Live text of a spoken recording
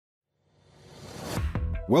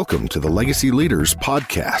Welcome to the Legacy Leaders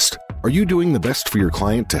Podcast. Are you doing the best for your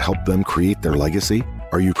client to help them create their legacy?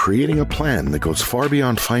 Are you creating a plan that goes far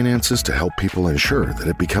beyond finances to help people ensure that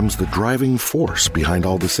it becomes the driving force behind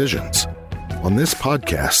all decisions? On this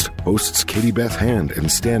podcast, hosts Katie Beth Hand and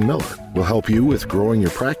Stan Miller will help you with growing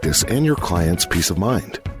your practice and your clients' peace of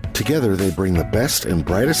mind. Together, they bring the best and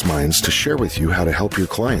brightest minds to share with you how to help your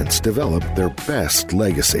clients develop their best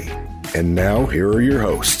legacy. And now, here are your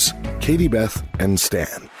hosts, Katie Beth and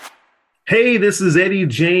Stan. Hey, this is Eddie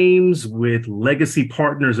James with Legacy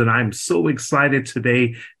Partners, and I'm so excited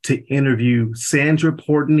today to interview Sandra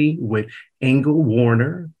Portney with Engel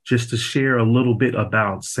Warner, just to share a little bit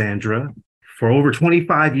about Sandra. For over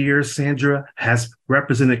 25 years, Sandra has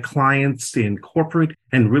represented clients in corporate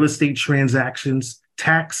and real estate transactions,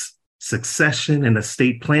 tax, succession and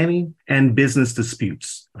estate planning, and business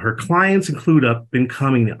disputes. Her clients include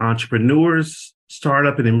up-and-coming entrepreneurs,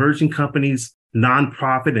 startup and emerging companies,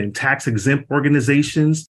 nonprofit and tax-exempt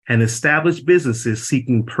organizations, and established businesses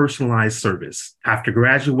seeking personalized service. After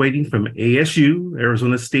graduating from ASU,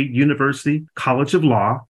 Arizona State University College of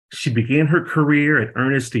Law, she began her career at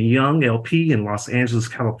Ernst & Young LP in Los Angeles,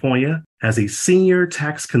 California, as a senior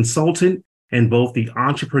tax consultant in both the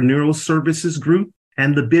Entrepreneurial Services Group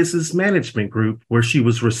and the Business Management Group, where she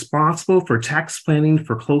was responsible for tax planning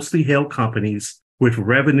for closely held companies with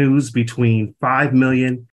revenues between $5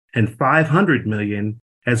 million and $500 million,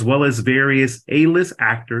 as well as various A-list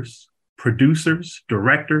actors, producers,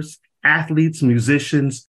 directors, athletes,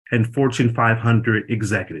 musicians, and Fortune 500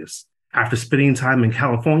 executives. After spending time in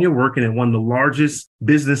California working at one of the largest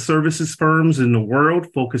business services firms in the world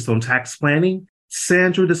focused on tax planning,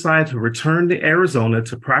 Sandra decided to return to Arizona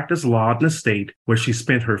to practice law in the state where she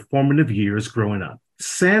spent her formative years growing up.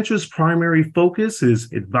 Sandra's primary focus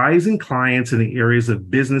is advising clients in the areas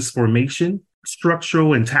of business formation,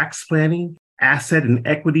 structural and tax planning, asset and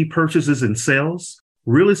equity purchases and sales,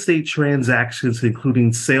 real estate transactions,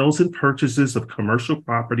 including sales and purchases of commercial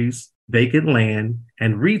properties, vacant land,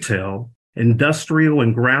 and retail, industrial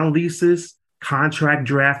and ground leases, contract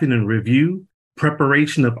drafting and review,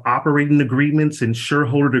 preparation of operating agreements and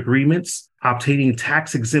shareholder agreements, obtaining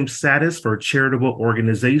tax-exempt status for charitable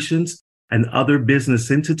organizations and other business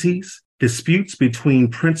entities, disputes between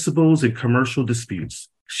principals and commercial disputes.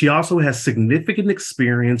 She also has significant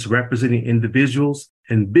experience representing individuals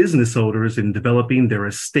and business owners in developing their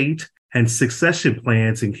estate and succession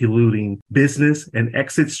plans, including business and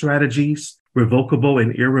exit strategies, revocable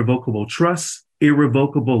and irrevocable trusts,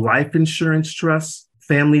 irrevocable life insurance trusts,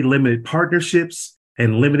 family limited partnerships,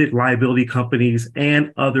 and limited liability companies,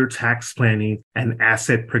 and other tax planning and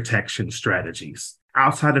asset protection strategies.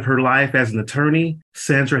 Outside of her life as an attorney,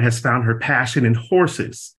 Sandra has found her passion in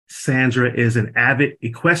horses. Sandra is an avid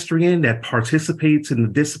equestrian that participates in the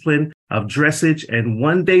discipline of dressage and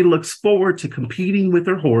one day looks forward to competing with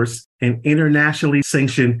her horse in internationally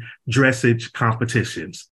sanctioned dressage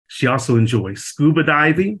competitions. She also enjoys scuba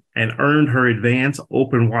diving and earned her advanced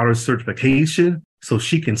open water certification so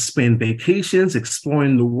she can spend vacations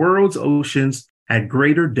exploring the world's oceans at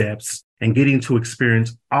greater depths and getting to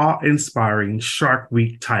experience awe-inspiring Shark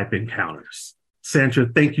Week type encounters. Sandra,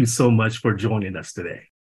 thank you so much for joining us today.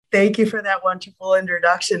 Thank you for that wonderful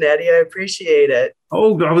introduction, Eddie. I appreciate it.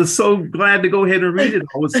 Oh, I was so glad to go ahead and read it. It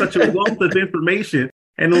was such a wealth of information.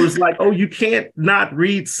 And it was like, oh, you can't not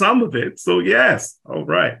read some of it. So yes. All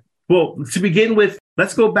right. Well, to begin with,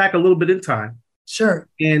 let's go back a little bit in time. Sure.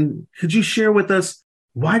 And could you share with us,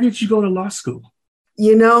 why did you go to law school?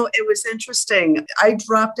 You know, it was interesting. I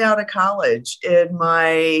dropped out of college in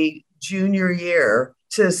my junior year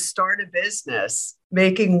to start a business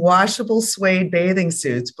making washable suede bathing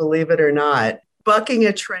suits, believe it or not. Bucking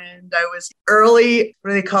a trend. I was early,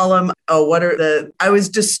 what do they call them? I was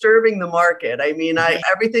disturbing the market. I mean,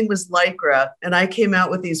 everything was Lycra, and I came out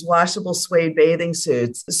with these washable suede bathing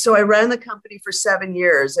suits. So I ran the company for 7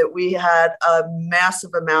 years. We had a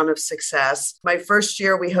massive amount of success. My first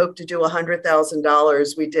year, we hoped to do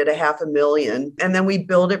 $100,000. We did $500,000. And then we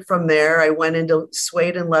built it from there. I went into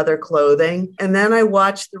suede and leather clothing. And then I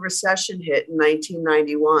watched the recession hit in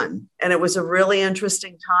 1991. And it was a really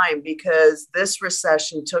interesting time because this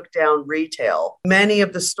recession took down retail. Many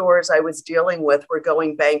of the stores I was dealing with were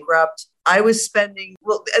going bankrupt. I was spending,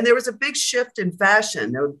 well, and there was a big shift in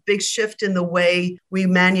fashion, a big shift in the way we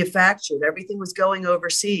manufactured. Everything was going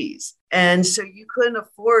overseas. And so you couldn't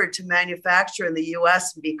afford to manufacture in the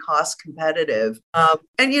US and be cost competitive.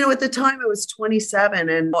 At the time I was 27,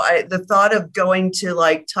 and the thought of going to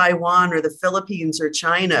like Taiwan or the Philippines or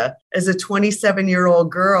China as a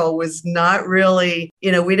 27-year-old girl was not really,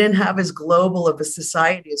 we didn't have as global of a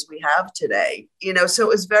society as we have today. So it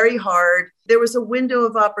was very hard. There was a window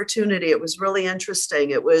of opportunity. It was really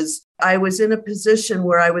interesting. I was in a position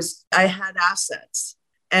where I had assets.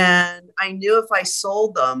 And I knew if I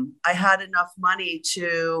sold them, I had enough money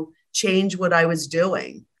to change what I was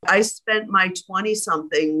doing. I spent my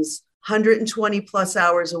 20-somethings, 120 plus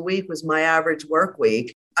hours a week was my average work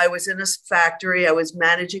week. I was in a factory. I was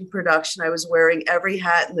managing production. I was wearing every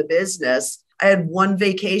hat in the business. I had one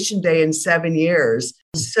vacation day in 7 years.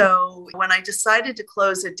 So when I decided to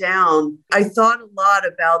close it down, I thought a lot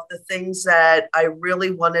about the things that I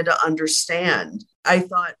really wanted to understand. I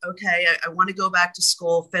thought, okay, I want to go back to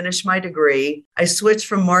school, finish my degree. I switched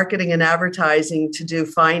from marketing and advertising to do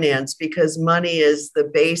finance because money is the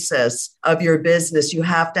basis of your business. You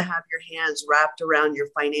have to have your hands wrapped around your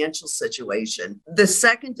financial situation. The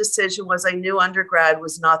second decision was I knew undergrad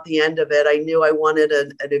was not the end of it. I knew I wanted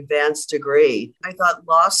an advanced degree. I thought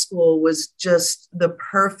law school was just the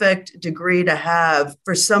perfect degree to have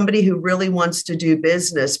for somebody who really wants to do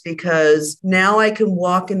business, because now I can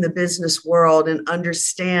walk in the business world and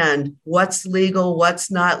understand what's legal,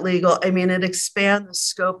 what's not legal. I mean, it expands the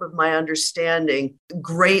scope of my understanding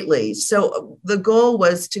greatly. So the goal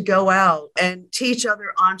was to go out and teach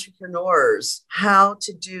other entrepreneurs how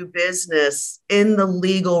to do business in the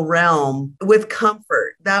legal realm with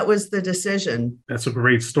comfort. That was the decision. That's a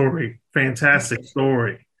great story. Fantastic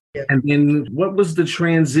story. Yeah. And then what was the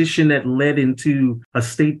transition that led into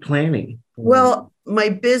estate planning? Well, my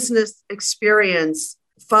business experience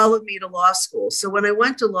followed me to law school. So when I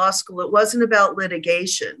went to law school, it wasn't about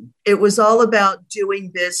litigation. It was all about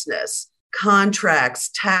doing business,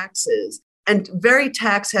 contracts, taxes, and very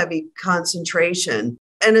tax-heavy concentration.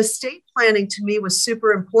 And estate planning to me was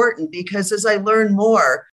super important because as I learned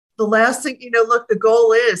more, the last thing, look, the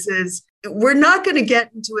goal is we're not going to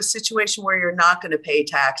get into a situation where you're not going to pay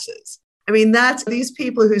taxes. I mean, that's these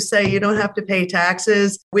people who say you don't have to pay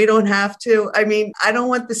taxes. We don't have to. I mean, I don't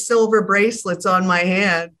want the silver bracelets on my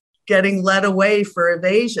hand getting led away for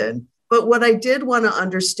evasion. But what I did want to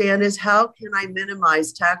understand is how can I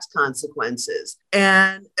minimize tax consequences?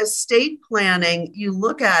 And estate planning, you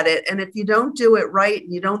look at it, and if you don't do it right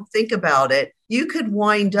and you don't think about it, you could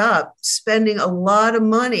wind up spending a lot of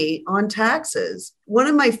money on taxes. One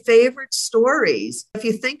of my favorite stories, if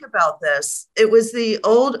you think about this, it was the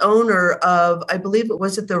old owner of, I believe it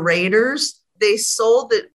was at the Raiders. They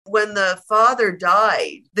sold it when the father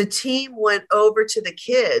died. The team went over to the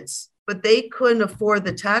kids, but they couldn't afford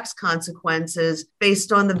the tax consequences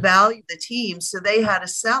based on the value of the team. So they had to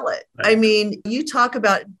sell it. I mean, you talk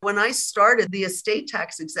about when I started, the estate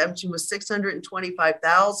tax exemption was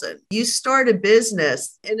 $625,000. You start a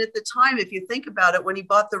business. And at the time, if you think about it, when he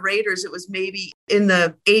bought the Raiders, it was maybe in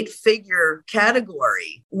the 8-figure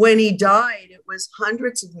category. When he died, it was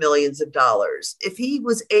hundreds of millions of dollars. If he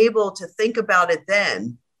was able to think about it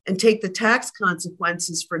then, and take the tax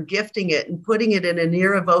consequences for gifting it and putting it in an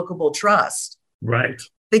irrevocable trust. Right.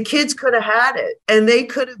 The kids could have had it and they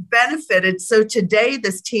could have benefited. So today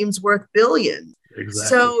this team's worth billions. Exactly.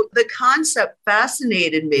 So the concept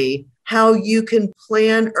fascinated me, how you can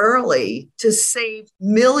plan early to save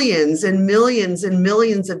millions and millions and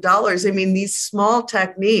millions of dollars. I mean, these small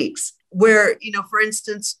techniques where, for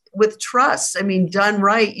instance, with trusts, I mean, done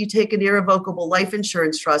right, you take an irrevocable life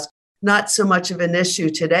insurance trust. Not so much of an issue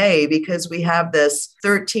today because we have this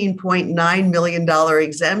 $13.9 million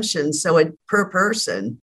exemption per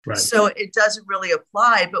person. Right. So it doesn't really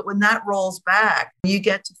apply. But when that rolls back, you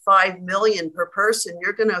get to 5 million per person,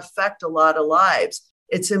 you're going to affect a lot of lives.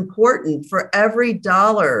 It's important for every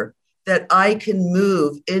dollar that I can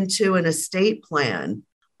move into an estate plan,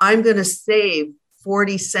 I'm going to save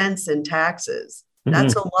 40 cents in taxes.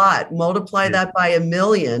 That's a lot. Multiply that by 1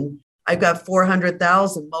 million. I've got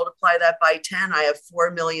 400,000, multiply that by 10, I have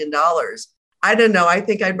 $4 million. I don't know. I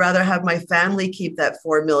think I'd rather have my family keep that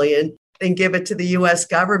 4 million than give it to the US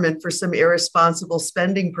government for some irresponsible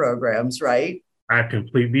spending programs, right? I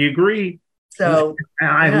completely agree. So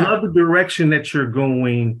I love the direction that you're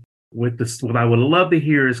going with this. What I would love to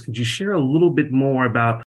hear is, could you share a little bit more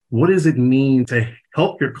about what does it mean to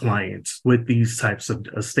help your clients with these types of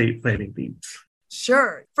estate planning needs?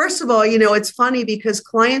 Sure. First of all, it's funny because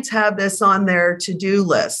clients have this on their to-do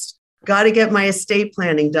list. Got to get my estate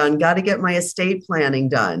planning done. Got to get my estate planning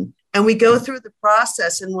done. And we go through the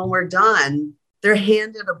process. And when we're done, they're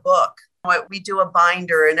handed a book. We do a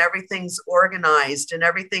binder and everything's organized and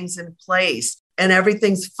everything's in place and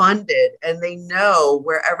everything's funded and they know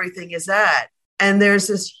where everything is at. And there's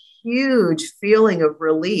this huge feeling of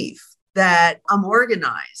relief that I'm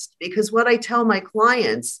organized, because what I tell my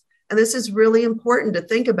clients, and this is really important to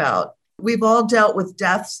think about, we've all dealt with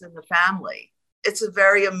deaths in the family. It's a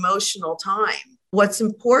very emotional time. What's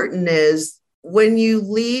important is when you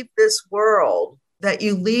leave this world, that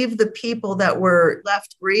you leave the people that were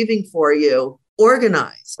left grieving for you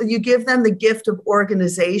organized. You give them the gift of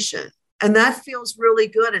organization. And that feels really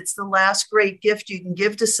good. It's the last great gift you can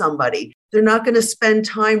give to somebody. They're not going to spend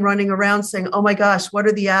time running around saying, oh my gosh, what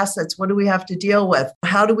are the assets? What do we have to deal with?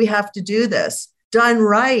 How do we have to do this? Done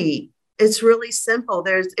right, it's really simple.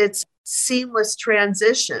 It's seamless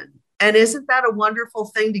transition. And isn't that a wonderful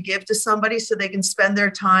thing to give to somebody so they can spend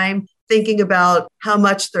their time thinking about how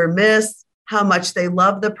much they're missed, how much they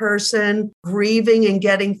love the person, grieving and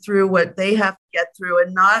getting through what they have to get through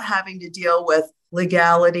and not having to deal with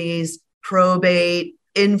legalities, probate,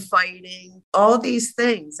 infighting, all these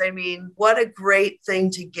things. I mean, what a great thing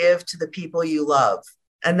to give to the people you love.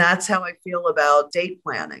 And that's how I feel about estate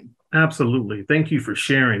planning. Absolutely. Thank you for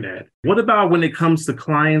sharing that. What about when it comes to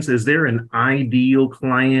clients? Is there an ideal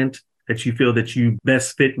client that you feel that you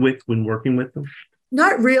best fit with when working with them?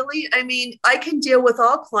 Not really. I mean, I can deal with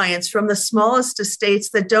all clients from the smallest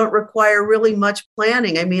estates that don't require really much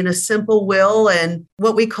planning. I mean, a simple will and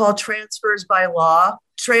what we call transfers by law,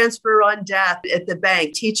 transfer on death at the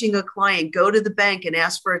bank, teaching a client, go to the bank and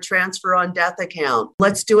ask for a transfer on death account.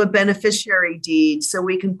 Let's do a beneficiary deed so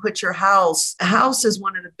we can put your house. A house is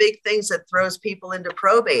one of the big things that throws people into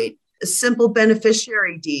probate. A simple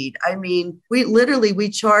beneficiary deed. I mean, we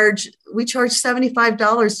charge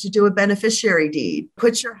 $75 to do a beneficiary deed.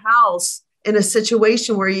 Put your house in a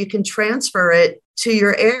situation where you can transfer it to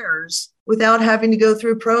your heirs without having to go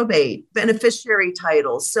through probate, beneficiary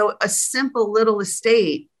titles. So a simple little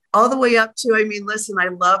estate all the way up to, I mean, listen, I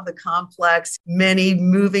love the complex, many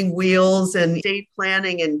moving wheels and estate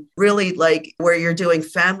planning and really like where you're doing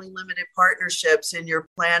family limited partnerships and you're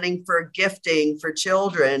planning for gifting for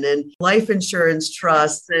children and life insurance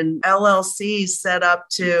trusts and LLCs set up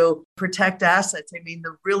to protect assets. I mean,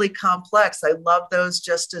 the really complex, I love those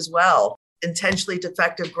just as well. Intentionally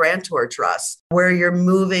defective grantor trusts, where you're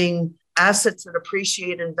moving assets that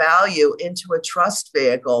appreciate in value into a trust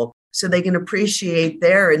vehicle so they can appreciate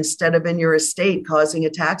there instead of in your estate causing a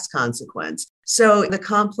tax consequence. So the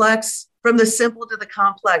complex, from the simple to the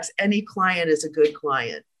complex, any client is a good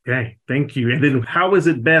client. Okay, thank you. And then how is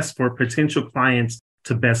it best for potential clients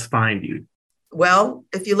to best find you? Well,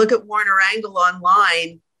 if you look at Warner Angle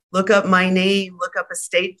online, look up my name, look up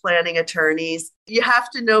estate planning attorneys. You have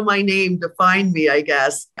to know my name to find me, I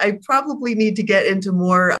guess. I probably need to get into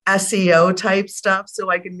more SEO type stuff so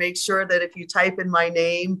I can make sure that if you type in my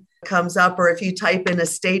name, it comes up, or if you type in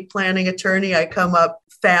estate planning attorney, I come up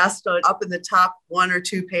fast up in the top 1 or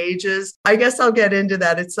 2 pages. I guess I'll get into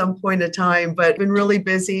that at some point in time, but I've been really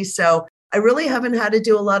busy. So I really haven't had to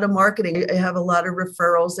do a lot of marketing. I have a lot of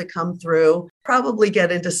referrals that come through. Probably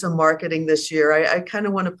get into some marketing this year. I kind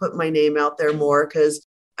of want to put my name out there more because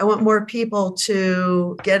I want more people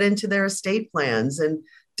to get into their estate plans and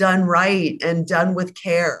done right and done with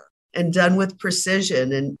care and done with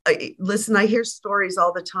precision. And listen, I hear stories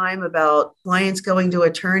all the time about clients going to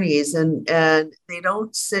attorneys and they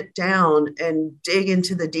don't sit down and dig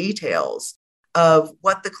into the details of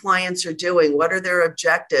what the clients are doing, what are their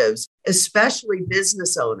objectives, especially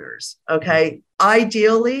business owners, okay?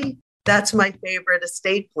 Ideally, that's my favorite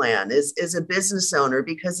estate plan is a business owner,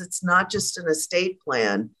 because it's not just an estate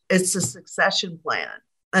plan, it's a succession plan.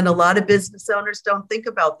 And a lot of business owners don't think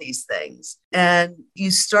about these things. And you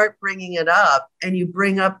start bringing it up and you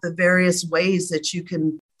bring up the various ways that you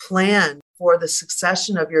can plan for the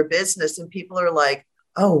succession of your business. And people are like,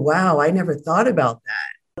 oh, wow, I never thought about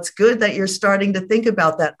that. It's good that you're starting to think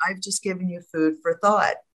about that. I've just given you food for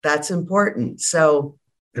thought. That's important. So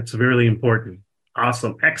it's really important.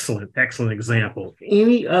 Awesome. Excellent example.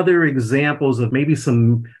 Any other examples of maybe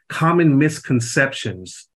some common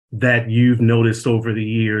misconceptions that you've noticed over the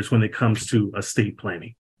years when it comes to estate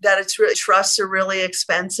planning? That trusts are really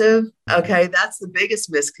expensive. Okay, that's the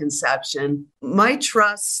biggest misconception. My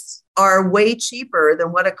trusts are way cheaper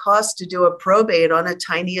than what it costs to do a probate on a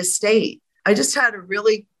tiny estate. I just had a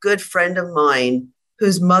really good friend of mine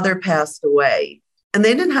whose mother passed away, and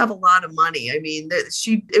they didn't have a lot of money. I mean,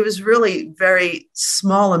 it was really very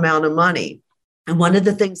small amount of money. And one of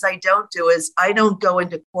the things I don't do is I don't go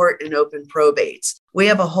into court and open probates. We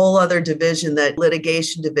have a whole other division, that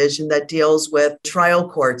litigation division that deals with trial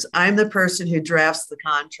courts. I'm the person who drafts the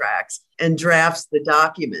contracts and drafts the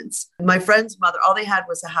documents. My friend's mother, all they had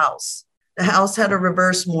was a house. The house had a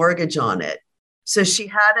reverse mortgage on it. So she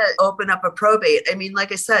had to open up a probate. I mean,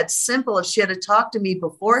 like I said, simple. If she had to talk to me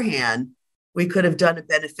beforehand, we could have done a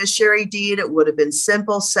beneficiary deed. It would have been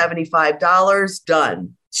simple, $75,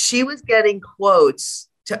 done. She was getting quotes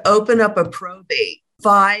to open up a probate,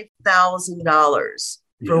 $5,000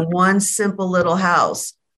 for one simple little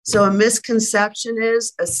house. So a misconception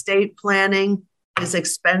is estate planning is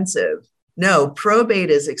expensive. No, probate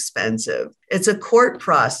is expensive. It's a court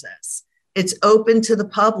process. It's open to the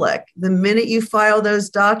public. The minute you file those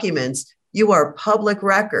documents, you are public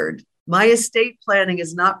record. My estate planning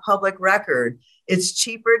is not public record. It's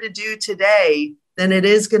cheaper to do today than it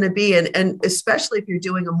is going to be. And especially if you're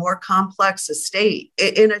doing a more complex estate.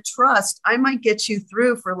 In a trust, I might get you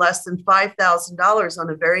through for less than $5,000 on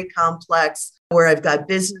a very complex, where I've got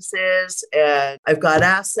businesses and I've got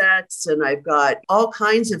assets and I've got all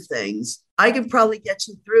kinds of things. I could probably get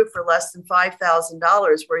you through for less than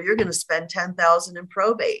 $5,000, where you're going to spend $10,000 in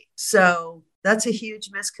probate. So that's a huge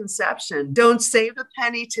misconception. Don't save a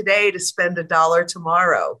penny today to spend a dollar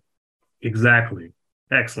tomorrow. Exactly.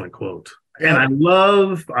 Excellent quote. And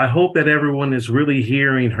I hope that everyone is really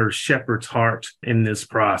hearing her shepherd's heart in this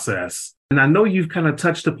process. And I know you've kind of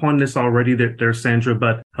touched upon this already there, Sandra,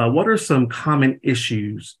 but what are some common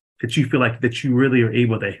issues that you feel like that you really are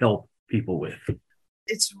able to help people with?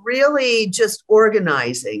 It's really just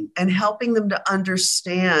organizing and helping them to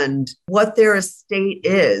understand what their estate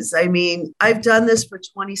is. I mean, I've done this for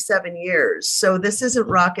 27 years, so this isn't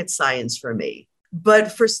rocket science for me.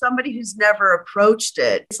 But for somebody who's never approached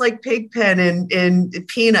it, it's like Pigpen in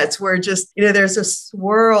Peanuts, where just, there's a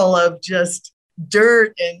swirl of just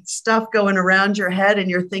dirt and stuff going around your head, and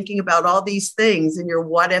you're thinking about all these things, and you're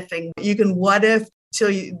what ifing. You can what if till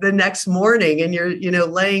the next morning, and you're,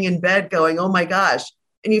 laying in bed going, oh my gosh,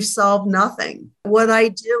 and you've solved nothing. What I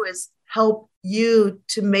do is help you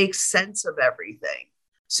to make sense of everything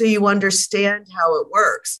so you understand how it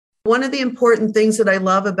works. One of the important things that I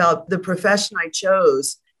love about the profession I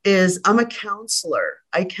chose is I'm a counselor.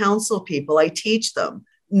 I counsel people. I teach them.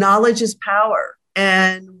 Knowledge is power.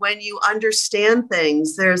 And when you understand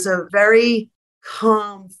things, there's a very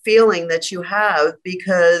calm feeling that you have,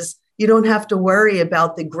 because you don't have to worry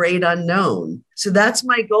about the great unknown. So that's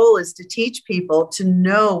my goal, is to teach people to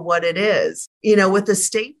know what it is. With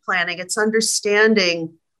estate planning, it's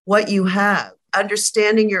understanding what you have,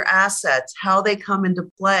 understanding your assets, how they come into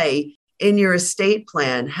play in your estate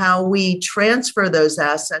plan, how we transfer those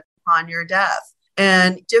assets upon your death.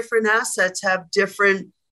 And different assets have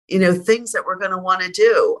different, things that we're going to want to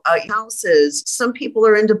do. Houses, some people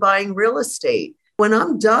are into buying real estate. When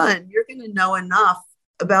I'm done, you're going to know enough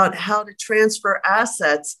about how to transfer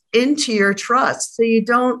assets into your trust.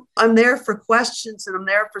 So I'm there for questions and I'm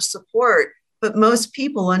there for support, but most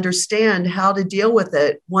people understand how to deal with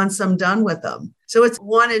it once I'm done with them. So it's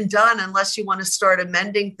one and done, unless you want to start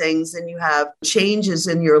amending things and you have changes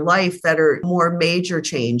in your life that are more major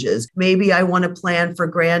changes. Maybe I want to plan for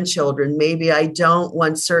grandchildren. Maybe I don't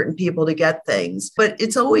want certain people to get things, but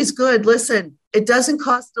it's always good. Listen, it doesn't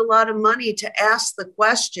cost a lot of money to ask the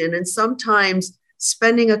question. And sometimes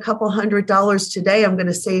spending a couple $100 today, I'm going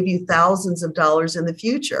to save you thousands of dollars in the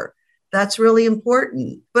future. That's really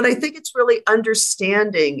important. But I think it's really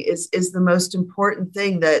understanding is the most important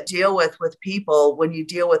thing that deal with people when you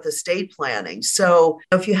deal with estate planning. So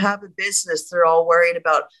if you have a business, they're all worried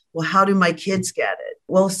about, well, how do my kids get it?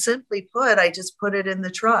 Well, simply put, I just put it in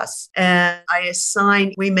the trust and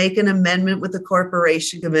we make an amendment with the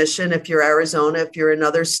Corporation Commission. If you're Arizona, if you're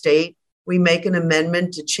another state, we make an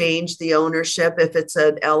amendment to change the ownership if it's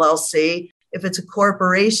an LLC. If it's a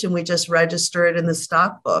corporation, we just register it in the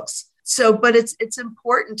stock books. So, but it's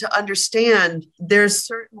important to understand there's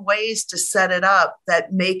certain ways to set it up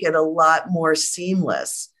that make it a lot more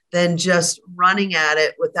seamless than just running at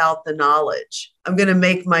it without the knowledge. I'm going to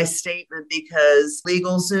make my statement because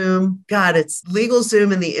LegalZoom, God, it's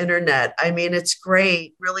LegalZoom and the internet. I mean, it's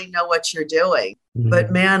great, really know what you're doing. Mm-hmm.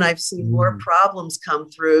 But man, I've seen more problems come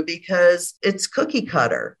through because it's cookie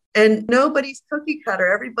cutter. And nobody's cookie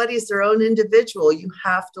cutter. Everybody's their own individual. You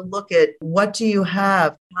have to look at what do you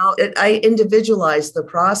have? I individualize the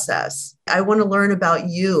process. I want to learn about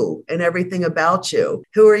you and everything about you.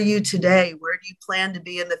 Who are you today? Where do you plan to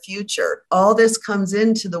be in the future? All this comes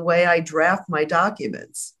into the way I draft my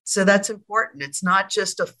documents. So that's important. It's not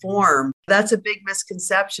just a form. That's a big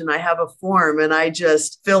misconception. I have a form and I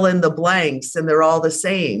just fill in the blanks and they're all the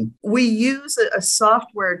same. We use a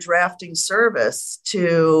software drafting service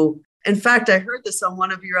to In fact, I heard this on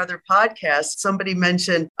one of your other podcasts. Somebody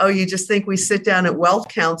mentioned, oh, you just think we sit down at Wealth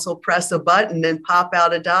Counsel, press a button and pop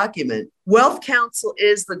out a document. Wealth Counsel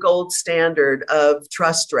is the gold standard of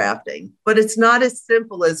trust drafting, but it's not as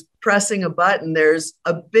simple as pressing a button. There's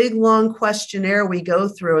a big, long questionnaire we go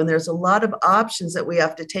through, and there's a lot of options that we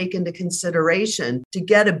have to take into consideration to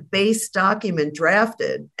get a base document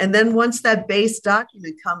drafted. And then once that base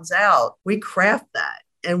document comes out, we craft that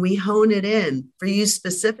and we hone it in for you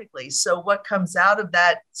specifically. So what comes out of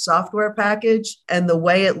that software package and the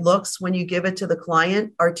way it looks when you give it to the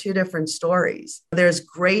client are two different stories. There's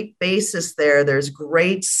great basis there. There's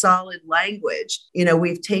great solid language.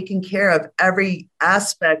 We've taken care of every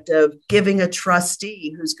aspect of giving a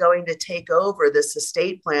trustee who's going to take over this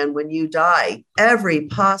estate plan when you die, every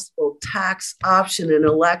possible tax option and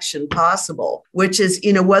election possible, which is,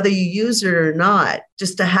 whether you use it or not,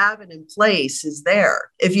 just to have it in place is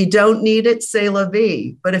there. If you don't need it, c'est la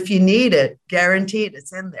vie. But if you need it, guaranteed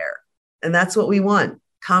it's in there. And that's what we want.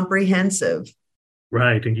 Comprehensive.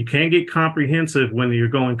 Right. And you can't get comprehensive when you're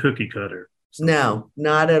going cookie cutter. So, no,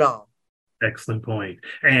 not at all. Excellent point.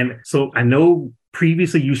 And so I know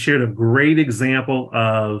previously you shared a great example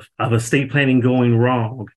of estate planning going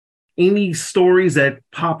wrong. Any stories that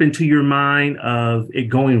pop into your mind of it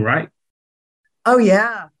going right? Oh,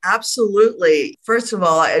 yeah, absolutely. First of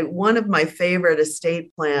all, one of my favorite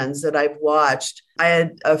estate plans that I've watched, I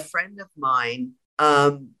had a friend of mine,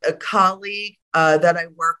 a colleague that I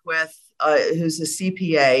work with, who's a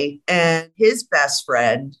CPA, and his best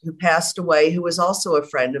friend who passed away, who was also a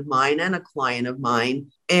friend of mine and a client of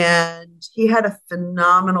mine. And he had a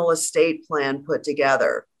phenomenal estate plan put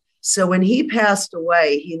together. So when he passed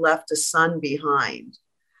away, he left a son behind.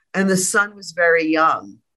 And the son was very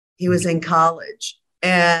young. He was in college.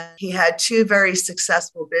 And he had two very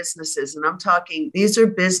successful businesses. And I'm talking, these are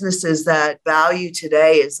businesses that value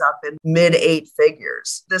today is up in mid 8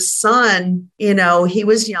 figures. The son, he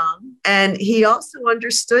was young, and he also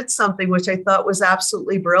understood something which I thought was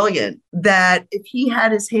absolutely brilliant, that if he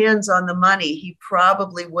had his hands on the money, he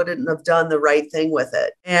probably wouldn't have done the right thing with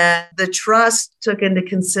it. And the trust took into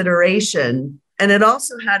consideration, and it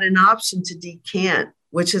also had an option to decant,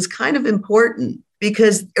 which is kind of important.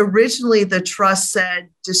 Because originally the trust said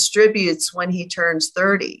distributes when he turns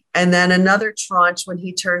 30, and then another tranche when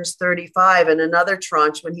he turns 35, and another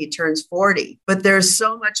tranche when he turns 40. But there's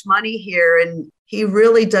so much money here, and he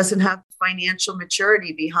really doesn't have financial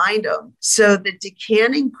maturity behind him. So the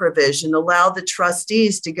decanting provision allowed the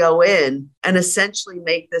trustees to go in and essentially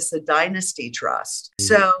make this a dynasty trust.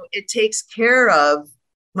 So it takes care of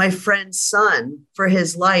my friend's son for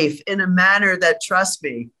his life in a manner that, trust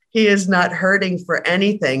me, he is not hurting for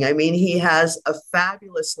anything. I mean, he has a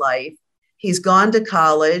fabulous life. He's gone to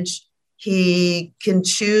college. He can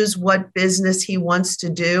choose what business he wants to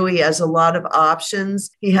do. He has a lot of options.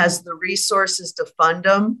 He has the resources to fund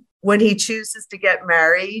them. When he chooses to get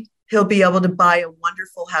married, he'll be able to buy a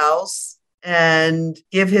wonderful house and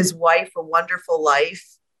give his wife a wonderful life.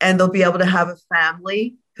 And they'll be able to have a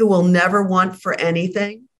family who will never want for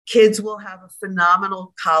anything. Kids will have a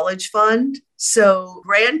phenomenal college fund. So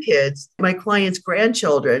grandkids, my clients'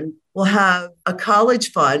 grandchildren, will have a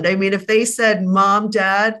college fund. I mean, if they said, Mom,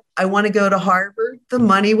 Dad, I want to go to Harvard, the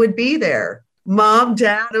money would be there. Mom,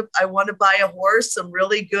 Dad, I want to buy a horse. I'm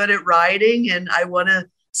really good at riding, and I want to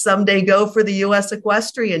someday go for the U.S.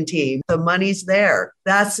 equestrian team. The money's there.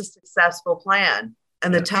 That's a successful plan.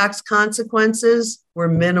 And the tax consequences were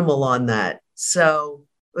minimal on that. So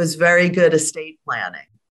it was very good estate planning.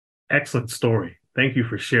 Excellent story. Thank you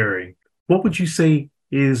for sharing. What would you say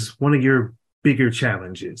is one of your bigger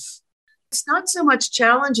challenges? It's not so much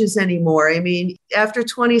challenges anymore. I mean, after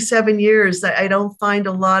 27 years, I don't find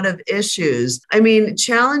a lot of issues. I mean,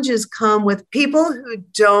 challenges come with people who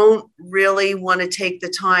don't really want to take the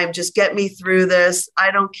time. Just get me through this. I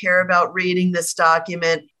don't care about reading this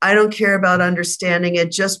document. I don't care about understanding it,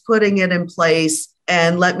 just putting it in place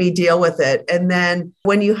and let me deal with it. And then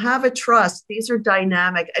when you have a trust, these are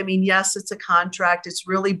dynamic. I mean, yes, it's a contract. It's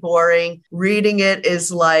really boring. Reading it is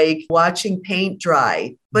like watching paint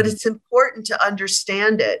dry, but it's important to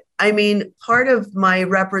understand it. I mean, part of my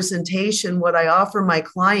representation, what I offer my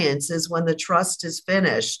clients is when the trust is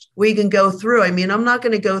finished, we can go through. I mean, I'm not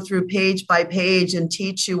going to go through page by page and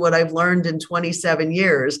teach you what I've learned in 27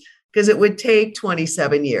 years. Because it would take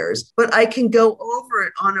 27 years, but I can go over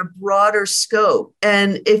it on a broader scope.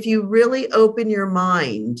 And if you really open your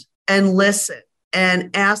mind and listen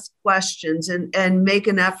and ask questions and make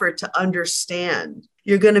an effort to understand,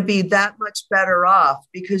 you're going to be that much better off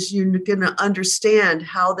because you're going to understand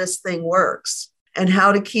how this thing works and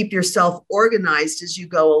how to keep yourself organized as you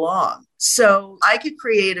go along. So I could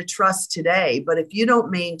create a trust today, but if you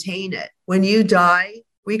don't maintain it, when you die,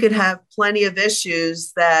 we could have plenty of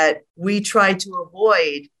issues that we try to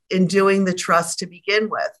avoid in doing the trust to begin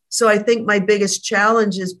with. So I think my biggest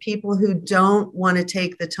challenge is people who don't want to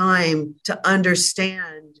take the time to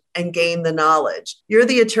understand and gain the knowledge. You're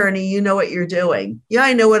the attorney, you know what you're doing. Yeah,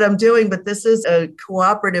 I know what I'm doing, but this is a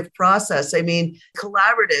cooperative process. I mean,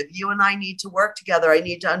 collaborative. You and I need to work together. I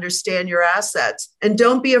need to understand your assets. And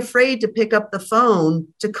don't be afraid to pick up the phone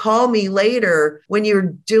to call me later when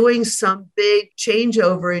you're doing some big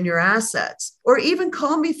changeover in your assets. Or even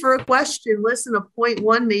call me for a question. Listen, a point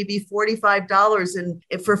one may be $45. And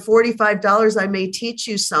if for $45, I may teach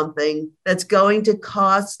you something that's going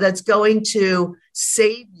to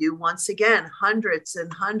save you, once again, hundreds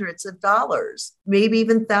and hundreds of dollars, maybe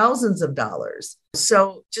even thousands of dollars.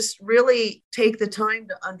 So just really take the time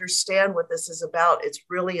to understand what this is about. It's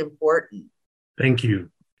really important. Thank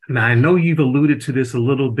you. Now, I know you've alluded to this a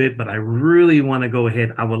little bit, but I really want to go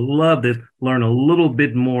ahead. I would love to learn a little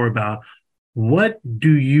bit more about what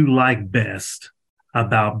do you like best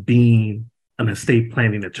about being an estate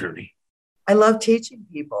planning attorney? I love teaching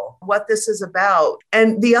people what this is about.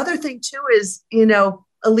 And the other thing too is,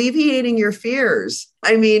 alleviating your fears.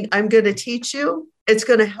 I mean, I'm going to teach you. It's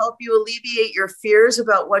going to help you alleviate your fears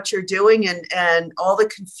about what you're doing and all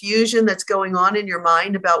the confusion that's going on in your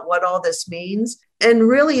mind about what all this means. And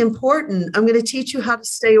really important, I'm going to teach you how to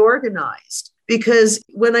stay organized. Because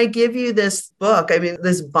when I give you this book,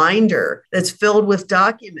 this binder that's filled with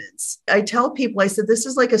documents, I tell people, I said, this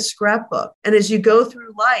is like a scrapbook. And as you go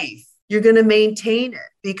through life, you're going to maintain it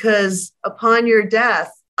because upon your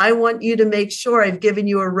death, I want you to make sure I've given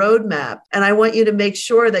you a roadmap, and I want you to make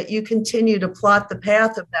sure that you continue to plot the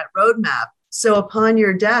path of that roadmap. So upon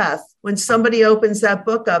your death, when somebody opens that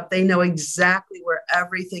book up, they know exactly where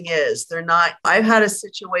everything is. I've had a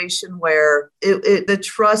situation where the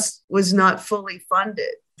trust was not fully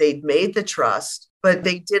funded. They'd made the trust, but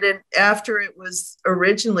they didn't, after it was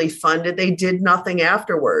originally funded, they did nothing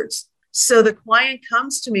afterwards. So the client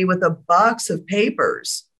comes to me with a box of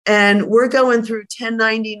papers, and we're going through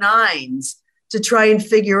 1099s to try and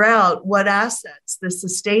figure out what assets this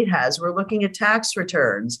estate has. We're looking at tax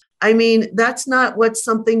returns. I mean, that's not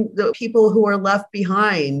the people who are left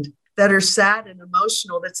behind that are sad and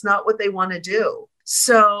emotional, that's not what they want to do.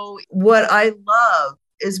 So what I love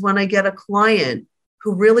is when I get a client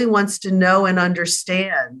who really wants to know and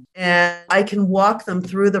understand, and I can walk them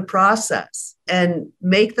through the process and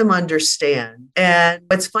make them understand. And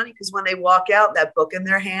it's funny because when they walk out, that book in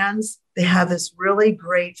their hands, they have this really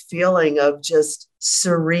great feeling of just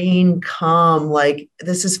serene, calm, like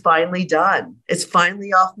this is finally done. It's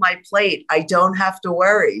finally off my plate. I don't have to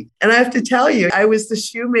worry. And I have to tell you, I was the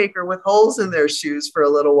shoemaker with holes in their shoes for a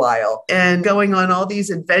little while and going on all these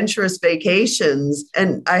adventurous vacations.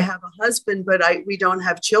 And I have a husband, but we don't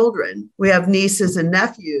have children. We have nieces and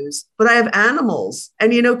nephews, but I have animals.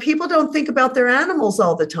 And, people don't think about their animals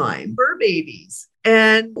all the time, fur babies.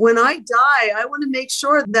 And when I die, I want to make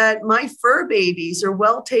sure that my fur babies are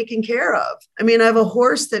well taken care of. I have a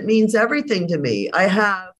horse that means everything to me. I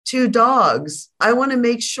have 2 dogs. I want to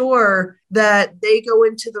make sure that they go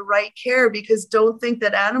into the right care, because don't think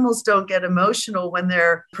that animals don't get emotional when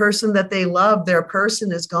their person that they love, their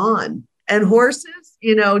person is gone. And horses,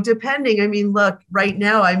 depending, look, right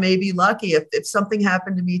now I may be lucky. If something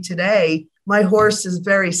happened to me today, my horse is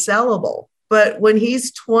very sellable. But when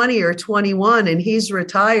he's 20 or 21 and he's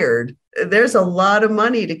retired, there's a lot of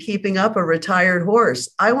money to keeping up a retired horse.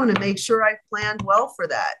 I want to make sure I planned well for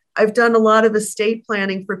that. I've done a lot of estate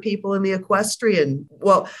planning for people in the equestrian.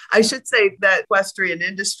 Well, I should say that equestrian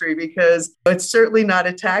industry, because it's certainly not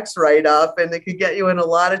a tax write-off, and it could get you in a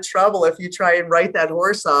lot of trouble if you try and write that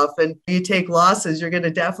horse off and you take losses. You're going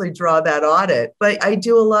to definitely draw that audit. But I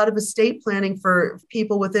do a lot of estate planning for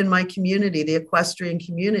people within my community, the equestrian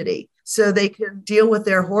community, so they can deal with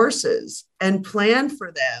their horses and plan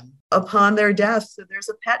for them upon their death. So there's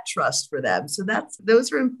a pet trust for them. So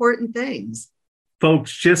those are important things.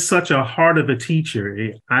 Folks, just such a heart of a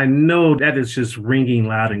teacher. I know that is just ringing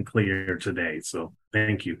loud and clear today. So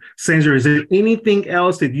thank you. Sandra, is there anything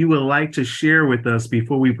else that you would like to share with us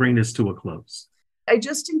before we bring this to a close? I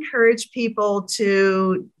just encourage people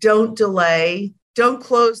to don't delay, don't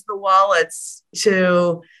close the wallets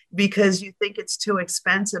because you think it's too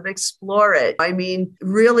expensive. Explore it.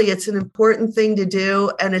 Really, it's an important thing to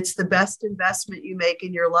do, and it's the best investment you make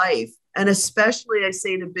in your life. And especially, I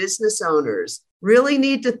say to business owners, really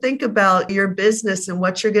need to think about your business and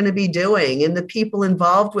what you're going to be doing and the people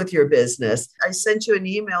involved with your business. I sent you an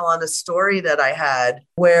email on a story that I had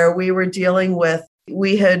where we were dealing with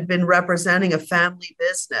We had been representing a family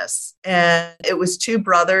business, and it was two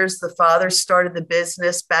brothers. The father started the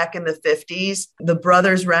business back in the 50s. The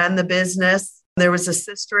brothers ran the business. There was a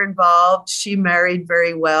sister involved. She married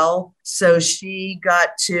very well. So she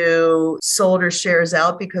sold her shares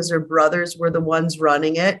out because her brothers were the ones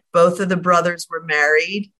running it. Both of the brothers were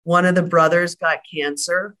married. One of the brothers got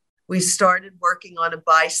cancer. We started working on a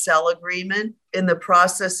buy-sell agreement. In the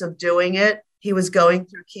process of doing it, he was going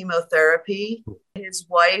through chemotherapy. His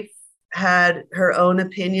wife had her own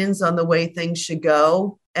opinions on the way things should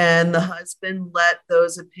go, and the husband let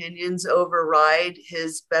those opinions override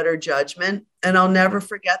his better judgment. And I'll never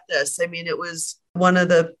forget this. I mean, it was one of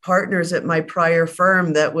the partners at my prior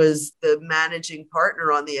firm that was the managing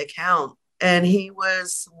partner on the account. And he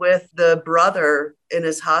was with the brother in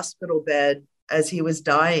his hospital bed as he was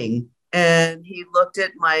dying. And he looked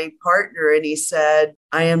at my partner and he said,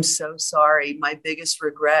 "I am so sorry. My biggest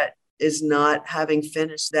regret is not having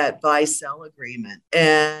finished that buy-sell agreement."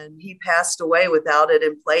 And he passed away without it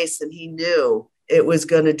in place. And he knew it was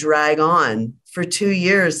going to drag on. For 2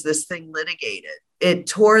 years, this thing litigated. It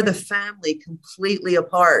tore the family completely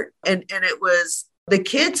apart. And it was, the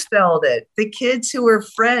kids felt it. The kids who were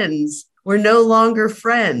friends were no longer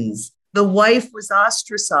friends. The wife was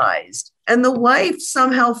ostracized. And the wife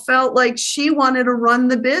somehow felt like she wanted to run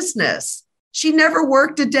the business. She never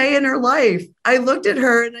worked a day in her life. I looked at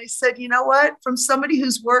her and I said, you know what? From somebody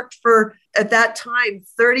who's worked for, at that time,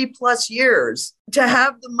 30 plus years, to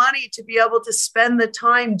have the money to be able to spend the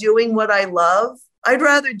time doing what I love, I'd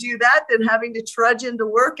rather do that than having to trudge into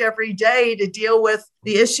work every day to deal with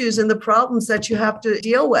the issues and the problems that you have to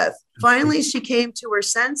deal with. Finally, she came to her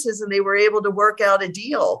senses and they were able to work out a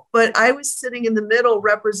deal. But I was sitting in the middle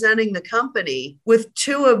representing the company with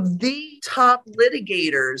two of the top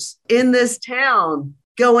litigators in this town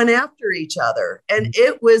going after each other. And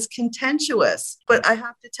it was contentious. But I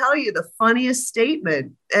have to tell you, the funniest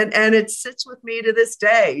statement, and it sits with me to this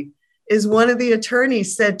day, is one of the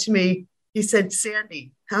attorneys said to me, he said,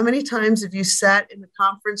 "Sandy, how many times have you sat in the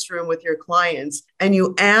conference room with your clients and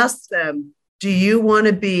you asked them, do you want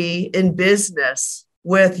to be in business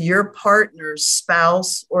with your partner's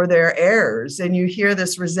spouse or their heirs?" And you hear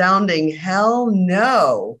this resounding, "Hell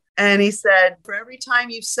no." And he said, for every time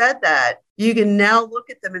you've said that, you can now look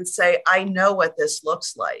at them and say, "I know what this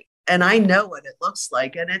looks like. And I know what it looks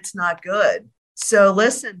like. And it's not good." So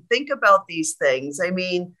listen, think about these things. I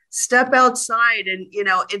mean, step outside and,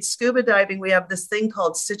 in scuba diving, we have this thing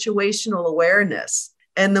called situational awareness.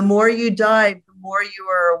 And the more you dive, the more you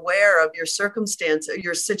are aware of your circumstance,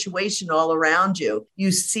 your situation all around you.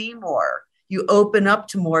 You see more, you open up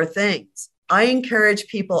to more things. I encourage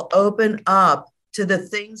people, open up to the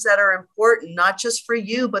things that are important, not just for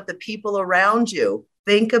you, but the people around you.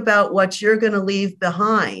 Think about what you're going to leave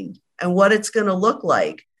behind and what it's going to look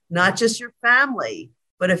like. Not just your family,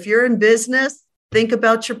 but if you're in business, think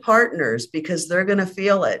about your partners because they're going to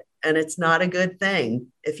feel it. And it's not a good thing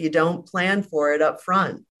if you don't plan for it up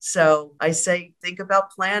front. So I say, think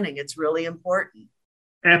about planning. It's really important.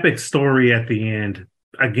 Epic story at the end.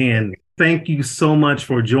 Again, thank you so much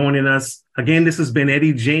for joining us. Again, this has been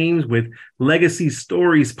Eddie James with Legacy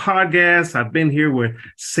Stories Podcast. I've been here with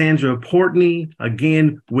Sandra Portney,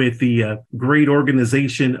 again, with the great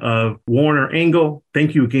organization of Warner Engel.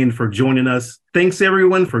 Thank you again for joining us. Thanks,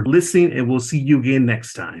 everyone, for listening, and we'll see you again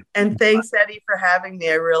next time. And thanks, Eddie, for having me.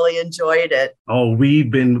 I really enjoyed it. Oh, we've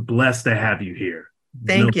been blessed to have you here.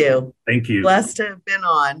 Thank you. Thank you. Blessed to have been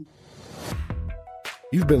on.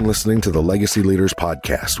 You've been listening to the Legacy Leaders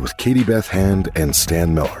Podcast with Katie Beth Hand and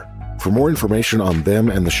Stan Miller. For more information on them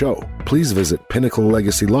and the show, please visit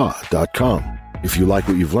pinnaclelegacylaw.com. If you like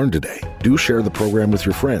what you've learned today, do share the program with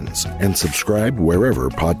your friends and subscribe wherever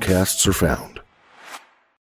podcasts are found.